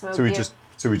 but Smoked so we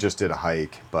you? just did a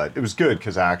hike, but it was good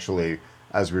because actually,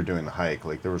 as we were doing the hike,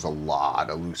 like there was a lot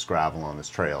of loose gravel on this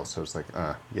trail, so it's like,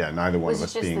 yeah, neither one Was of it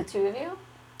us just being. the two of you?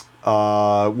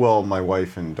 Well, my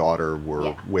wife and daughter were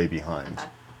Yeah. way behind Okay.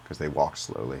 because they walk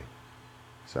slowly.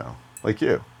 So, like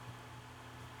you.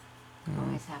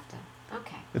 Always have to.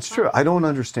 Okay. It's true. I don't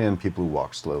understand people who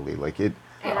walk slowly. Like it.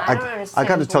 And I don't understand I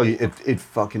got to tell you, when it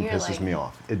fucking you're pisses like- me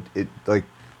off. It like,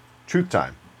 truth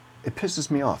time. It pisses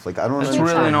me off. Like I don't It's understand.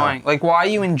 really how- annoying. Like, why are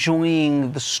you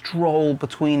enjoying the stroll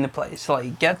between the place?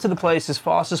 Like, get to the place as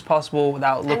fast as possible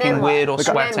without then looking what? weird or Like,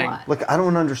 and then sweating. what? Like I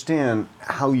don't understand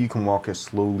how you can walk as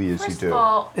slowly as First you of do.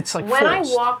 all, It's, like, when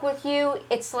forced. I walk with you,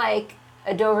 it's like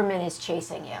a Doberman is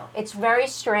chasing you. It's very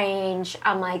strange.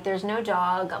 I'm like, there's no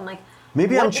dog. I'm like,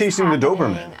 Maybe what I'm is chasing the happening?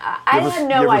 Doberman. I You ever- have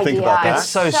no you ever idea. think about that? It's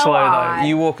so slow, odd. though.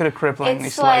 You walk at a cripplingly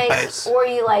It's slow like, pace. or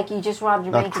you just robbed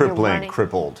your Not bank and you're crippling, running.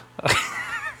 crippled.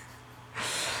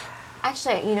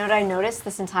 Actually, you know what I noticed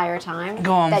this entire time?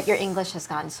 Go on. That your English has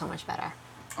gotten so much better.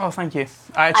 Oh, thank you.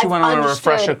 I actually I've went on a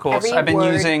understood refresher course. every I've been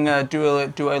word. using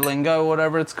Duolingo, or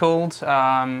whatever it's called. Hooked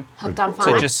on So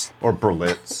phonics. just Or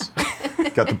Berlitz.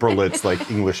 Got the Berlitz,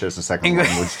 like English as a second English.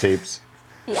 language tapes.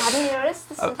 Yeah, haven't you noticed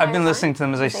this? I've entire been listening time? to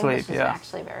them as I His English sleep, is yeah.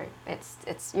 Actually,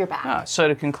 it's you're back. Ah, so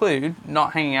to conclude,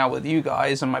 not hanging out with you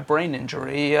guys and my brain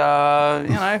injury,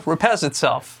 repairs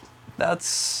itself.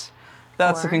 That's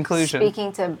the Or conclusion.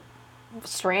 Speaking to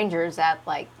strangers at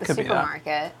like the Could be that.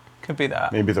 supermarket. Could be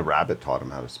that. Maybe the rabbit taught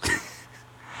him how to speak.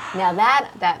 Now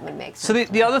that would make sense. So the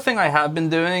to me. other thing I have been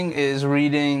doing is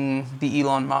reading the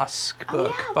Elon Musk Oh,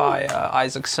 book yeah, by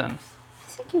Isaacson.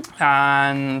 I think you-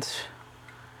 And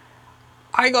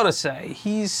I gotta say,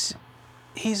 he's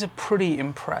a pretty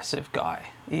impressive guy,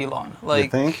 Elon.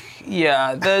 Like, think?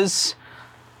 yeah, there's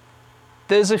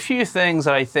a few things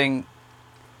that I think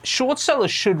short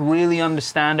sellers should really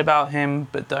understand about him,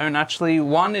 but don't actually.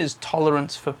 One is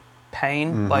tolerance for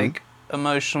pain, like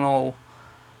emotional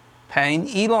pain.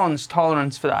 Elon's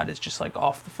tolerance for that is just like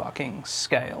off the fucking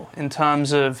scale in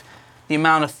terms of the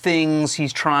amount of things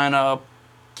he's trying to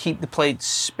keep the plate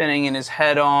spinning in his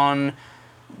head on,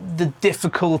 the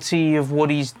difficulty of what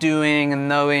he's doing and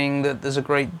knowing that there's a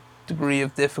great degree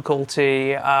of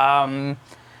difficulty.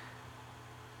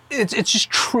 It's just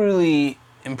truly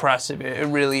impressive. It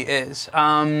really is.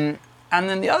 And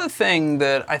then the other thing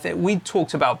that I think we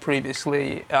talked about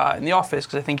previously in the office,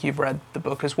 because I think you've read the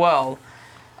book as well,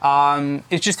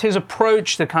 is just his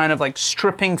approach to kind of like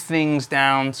stripping things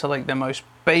down to like their most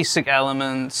basic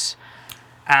elements,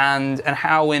 and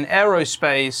how in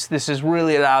aerospace this has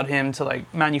really allowed him to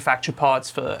like manufacture parts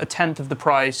for a tenth of the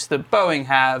price that Boeing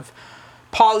have,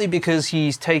 partly because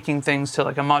he's taking things to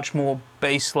like a much more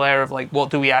base layer of like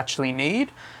what do we actually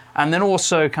need, and then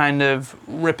also kind of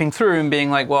ripping through and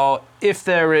being like, well, if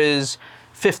there is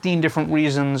 15 different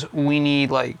reasons we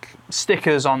need like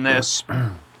stickers on this,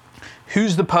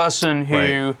 who's the person who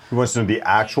Right. He wants to know the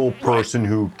actual person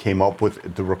who came up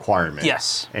with the requirement.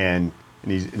 Yes. And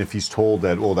if he's told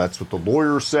that, well, that's what the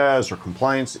lawyer says or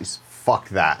compliance, he's fuck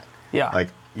that. Yeah. Like,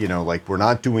 like we're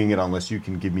not doing it unless you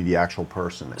can give me the actual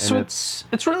person. And So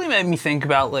it's really made me think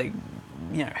about like,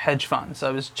 hedge funds. I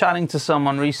was chatting to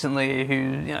someone recently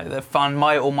who, their fund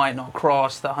might or might not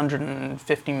cross the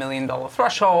 $150 million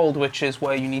threshold, which is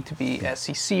where you need to be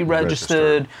SEC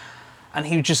registered. And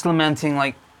he was just lamenting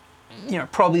like,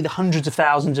 probably the hundreds of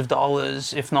thousands of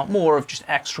dollars, if not more, of just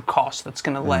extra cost that's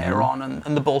going to layer on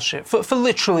and the bullshit for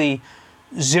literally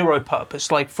zero purpose.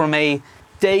 Like from a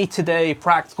day-to-day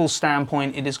practical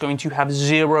standpoint, it is going to have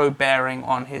zero bearing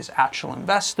on his actual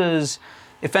investors.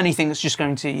 If anything, it's just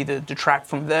going to either detract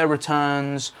from their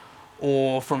returns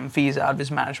or from fees out of his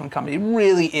management company. It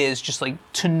really is just like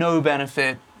to no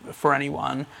benefit for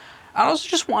anyone. And I was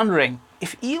just wondering,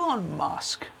 if Elon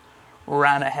Musk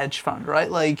ran a hedge fund,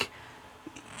 right? Like,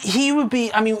 he would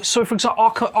be, so for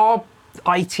example, our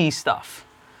IT stuff.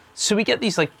 So we get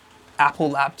these like Apple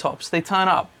laptops, they turn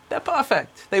up, they're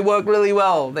perfect. They work really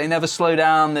well. They never slow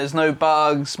down, there's no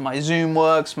bugs, my Zoom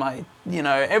works,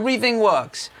 everything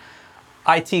works.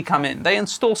 IT come in, they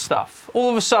install stuff. All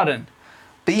of a sudden,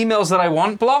 the emails that I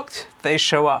want blocked, they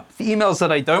show up. The emails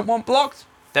that I don't want blocked,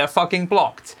 they're fucking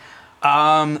blocked.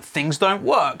 Things don't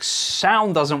work,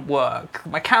 sound doesn't work,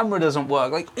 my camera doesn't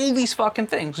work, like all these fucking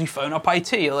things. You phone up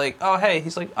IT, you're like, oh hey,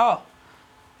 he's like, oh, are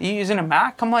you using a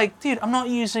Mac? I'm like, dude, I'm not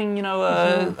using,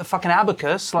 a fucking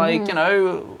abacus, like,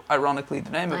 ironically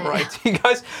the name of our IT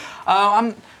guys.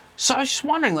 So I was just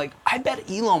wondering, like, I bet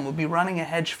Elon would be running a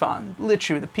hedge fund,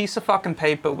 literally with a piece of fucking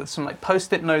paper with some like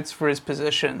post-it notes for his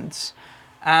positions,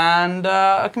 and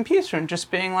a computer, and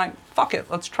just being like, fuck it,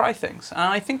 let's try things. And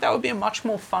I think that would be a much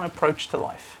more fun approach to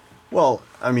life. Well,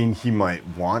 he might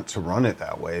want to run it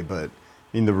that way, but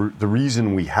the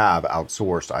reason we have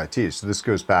outsourced IT, so this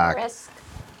goes back. Risk.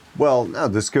 Well, no,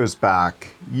 this goes back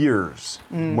years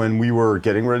when we were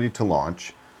getting ready to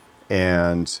launch,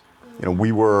 and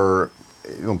we were,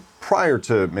 prior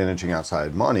to managing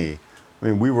outside money, I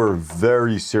mean, we were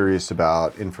very serious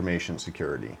about information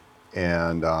security,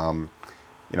 and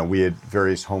we had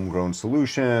various homegrown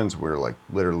solutions. We were like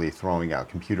literally throwing out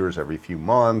computers every few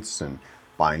months and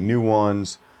buying new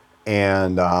ones,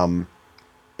 and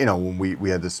when we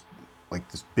had this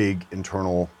big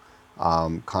internal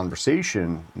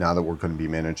conversation, now that we're going to be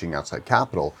managing outside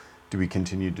capital, do we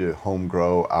continue to home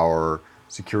grow our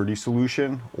security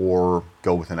solution or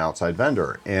go with an outside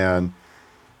vendor? And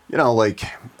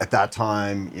at that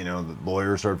time, the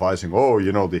lawyers are advising,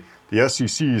 the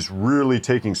SEC is really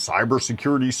taking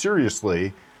cybersecurity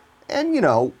seriously.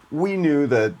 And, we knew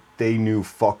that they knew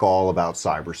fuck all about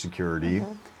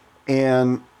cybersecurity.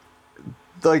 And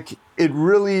it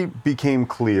really became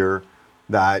clear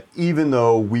that even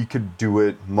though we could do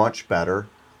it much better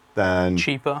than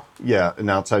cheaper, an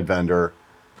outside vendor,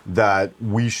 that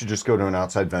we should just go to an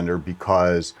outside vendor,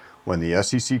 because when the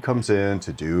SEC comes in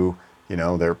to do,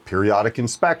 their periodic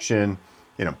inspection,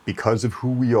 because of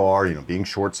who we are, being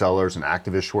short sellers and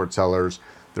activist short sellers,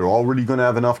 they're already going to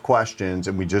have enough questions,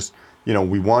 and we just,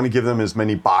 we want to give them as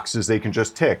many boxes they can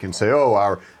just tick and say, oh,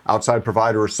 our outside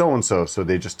provider is so-and-so, so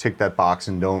they just tick that box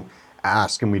and don't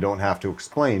ask, and we don't have to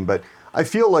explain. But I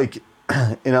feel like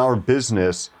in our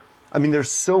business, I mean,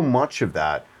 there's so much of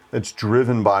that that's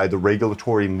driven by the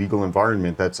regulatory and legal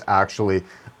environment that's actually,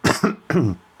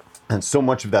 and so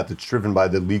much of that that's driven by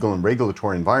the legal and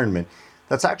regulatory environment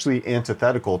that's actually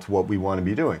antithetical to what we want to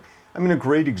be doing. I mean, a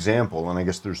great example, and I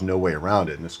guess there's no way around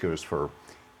it, and this goes for,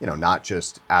 not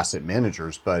just asset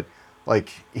managers, but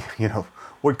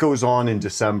what goes on in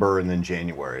December and then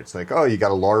January. It's like, oh, you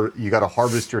got to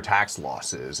harvest your tax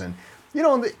losses. And,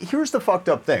 here's the fucked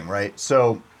up thing, right?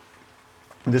 So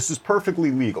this is perfectly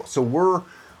legal. So we're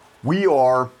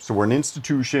an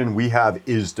institution. We have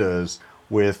ISDAs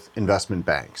with investment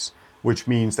banks, which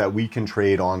means that we can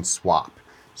trade on swap.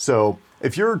 So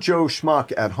if you're Joe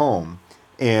Schmuck at home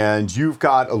and you've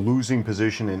got a losing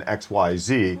position in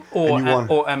XYZ, or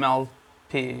MLP,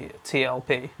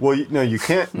 TLP. Well, you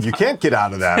can't get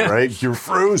out of that, right? You're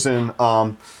frozen.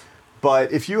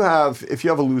 But if you have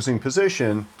a losing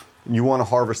position and you want to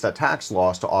harvest that tax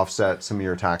loss to offset some of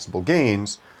your taxable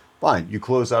gains, fine, you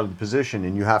close out of the position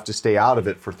and you have to stay out of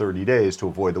it for 30 days to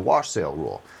avoid the wash sale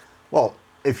rule. Well,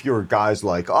 if you're guys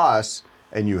like us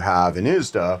and you have an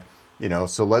ISDA,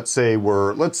 so let's say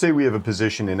we have a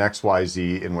position in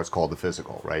XYZ in what's called the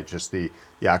physical, right? Just the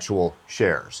actual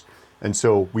shares. And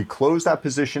so we close that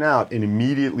position out and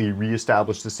immediately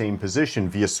reestablish the same position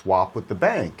via swap with the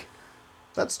bank.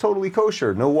 That's totally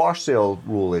kosher. No wash sale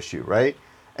rule issue, right?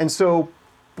 And so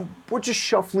we're just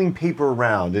shuffling paper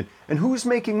around. And who's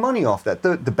making money off that?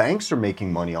 The banks are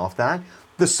making money off that.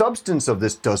 The substance of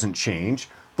this doesn't change.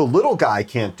 The little guy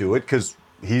can't do it because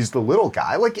he's the little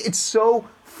guy. It's so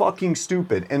fucking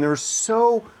stupid. And there's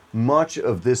so much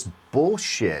of this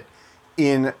bullshit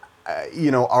in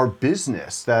our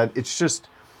business that it's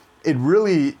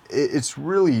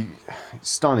really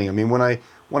stunning. I mean,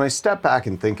 when I step back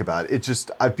and think about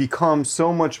it, I've become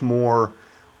so much more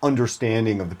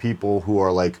understanding of the people who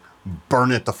are like,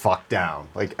 burn it the fuck down.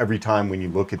 Every time when you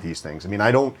look at these things. I mean,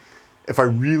 if I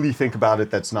really think about it,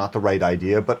 that's not the right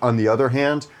idea. But on the other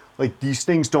hand, these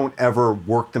things don't ever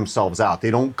work themselves out.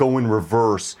 They don't go in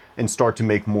reverse and start to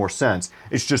make more sense.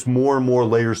 It's just more and more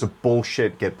layers of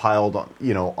bullshit get piled on,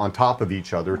 on top of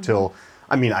each other till,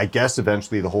 I mean, I guess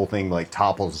eventually the whole thing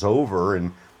topples over,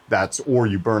 and or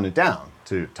you burn it down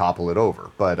to topple it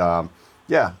over. But I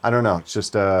don't know. It's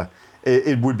just,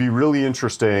 it would be really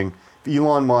interesting if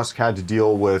Elon Musk had to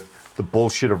deal with the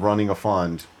bullshit of running a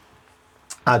fund.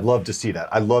 I'd love to see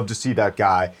that. I'd love to see that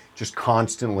guy just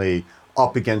constantly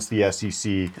up against the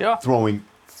SEC, throwing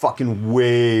fucking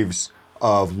waves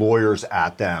of lawyers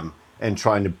at them and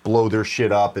trying to blow their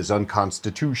shit up as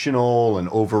unconstitutional and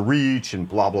overreach and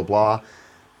blah, blah, blah.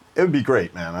 It would be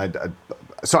great, man.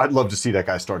 So I'd love to see that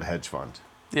guy start a hedge fund.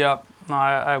 Yeah, no,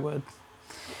 I would.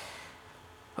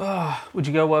 Would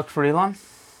you go work for Elon?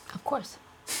 Of course.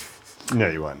 No,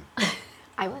 you wouldn't.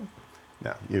 I would.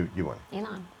 No, you wouldn't.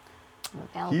 Elon. I'm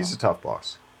available. He's a tough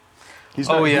boss. He's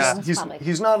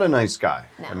not a nice guy.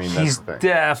 No. I mean, that's He's the thing.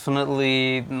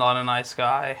 definitely not a nice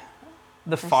guy.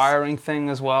 The firing thing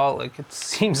as well, it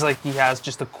seems like he has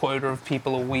just a quota of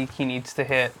people a week he needs to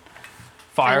hit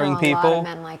firing people. A lot of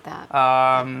men like that.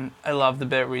 I love the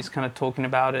bit where he's kind of talking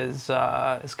about his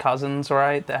cousins,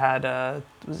 right? That had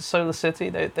was it Solar City?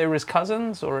 They were his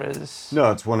cousins or his?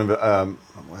 No, it's one of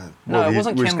no, it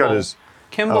wasn't Kimball. Kimball's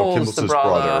Kimball's the his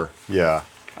brother. Yeah.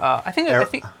 I think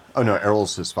Oh no,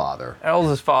 Errol's his father. Errol's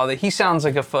his father. He sounds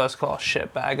like a first-class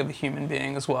shitbag of a human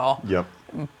being as well. Yep.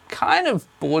 Kind of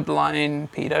borderline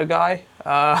pedo guy.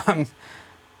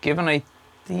 Given I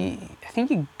think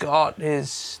he got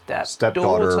his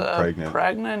Stepdaughter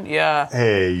pregnant. Yeah.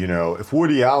 Hey, you know, if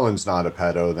Woody Allen's not a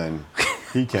pedo, then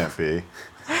he can't be.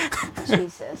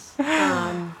 Jesus.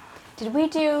 Did we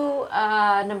do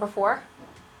number 4?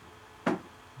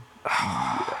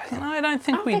 I don't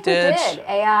think we We did. did.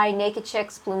 AI Naked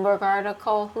Chicks Bloomberg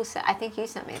article. I think you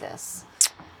sent me this.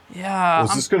 Yeah.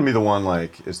 Was this going to be the one,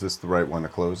 like, is this the right one to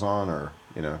close on, or,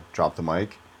 you know, drop the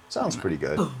mic? Sounds pretty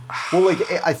good. Well, like,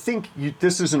 I think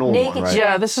this is an old Naked one, right?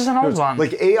 Yeah, this is an old one.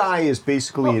 Like, AI is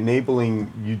basically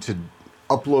enabling you to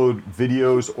upload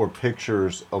videos or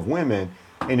pictures of women,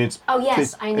 and it's Oh,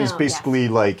 yes, I know, It's basically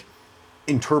like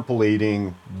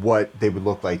interpolating what they would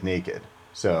look like naked.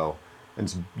 So,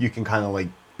 you can kind of like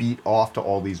beat off to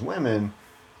all these women,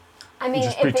 I mean,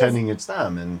 just pretending it's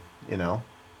them, and you know.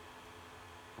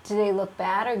 Do they look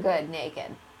bad or good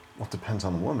naked? Well, it depends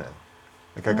on the woman.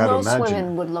 Like, I gotta Most imagine.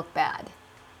 women would look bad.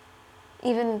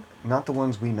 Even. Not the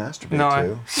ones we masturbate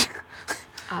No. to.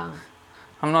 Oh,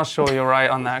 I'm not sure you're right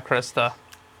on that, Krista.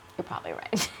 you're probably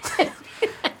right.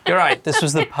 You're right. This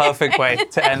was the perfect way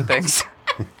to end things.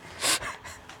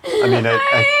 I mean,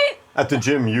 at the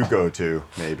gym you go to,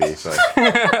 maybe. But.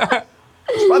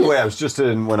 By the way, I was just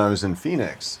when I was in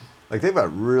Phoenix. Like, they've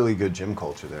got really good gym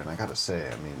culture there, and I gotta say,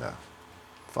 I mean, the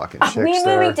fucking chicks We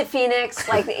there. moving to Phoenix.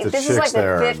 Like this is like chicks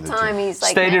there the and 5th the time he's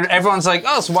like. Stated. mentioned- Everyone's like,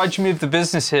 oh, so why'd you move the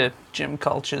business here? Gym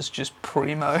culture's just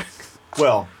primo.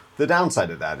 Well, the downside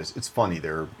of that is it's funny.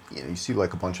 You see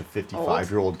like a bunch of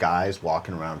 55-year-old guys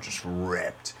walking around just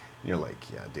ripped. And you're like,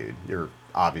 yeah, dude, you're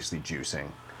obviously juicing.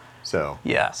 So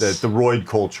Yes. the roid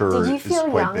culture Did you is feel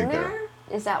quite young big there? there.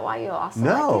 Is that why you also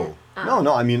No, like it?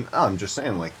 no. I mean, I'm just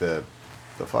saying, like the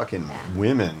fucking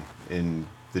women in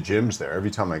the gyms there. Every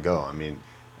time I go, I mean,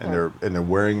 and they're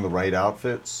wearing the right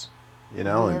outfits, you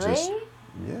know, and just Really?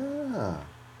 yeah.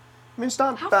 I mean, it's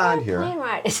not How far bad a here. plane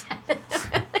ride is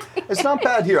that? It's not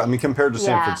bad here. I mean, compared to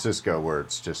San Yeah. Francisco, where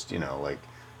it's just, you know, like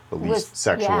the least Was-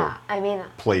 sexual Yeah, I mean,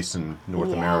 place in North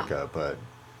Yeah. America. But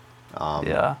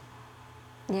Yeah.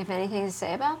 you have anything to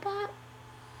say about that?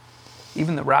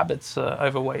 Even the rabbits are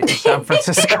overweight in San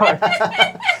Francisco.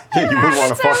 yeah, you wouldn't want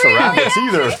to fuck the rabbits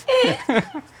either.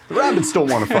 The rabbits don't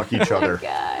want to fuck each other.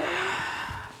 God.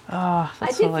 I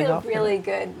That's did all I feel got for really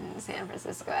good in San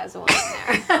Francisco as a woman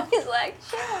there. I was like,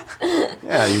 sure.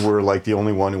 Yeah, you were like the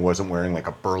only one who wasn't wearing like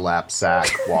a burlap sack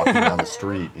walking down the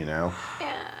street, you know?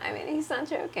 Yeah, I mean, he's not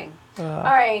joking. All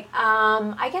right,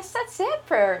 I guess that's it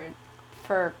for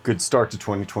Good start to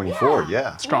 2024,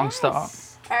 yeah. Strong Yes. start.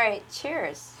 All right,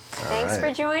 cheers. Thanks for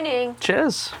right. joining.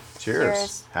 Cheers. Cheers.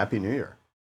 Cheers. Happy New Year.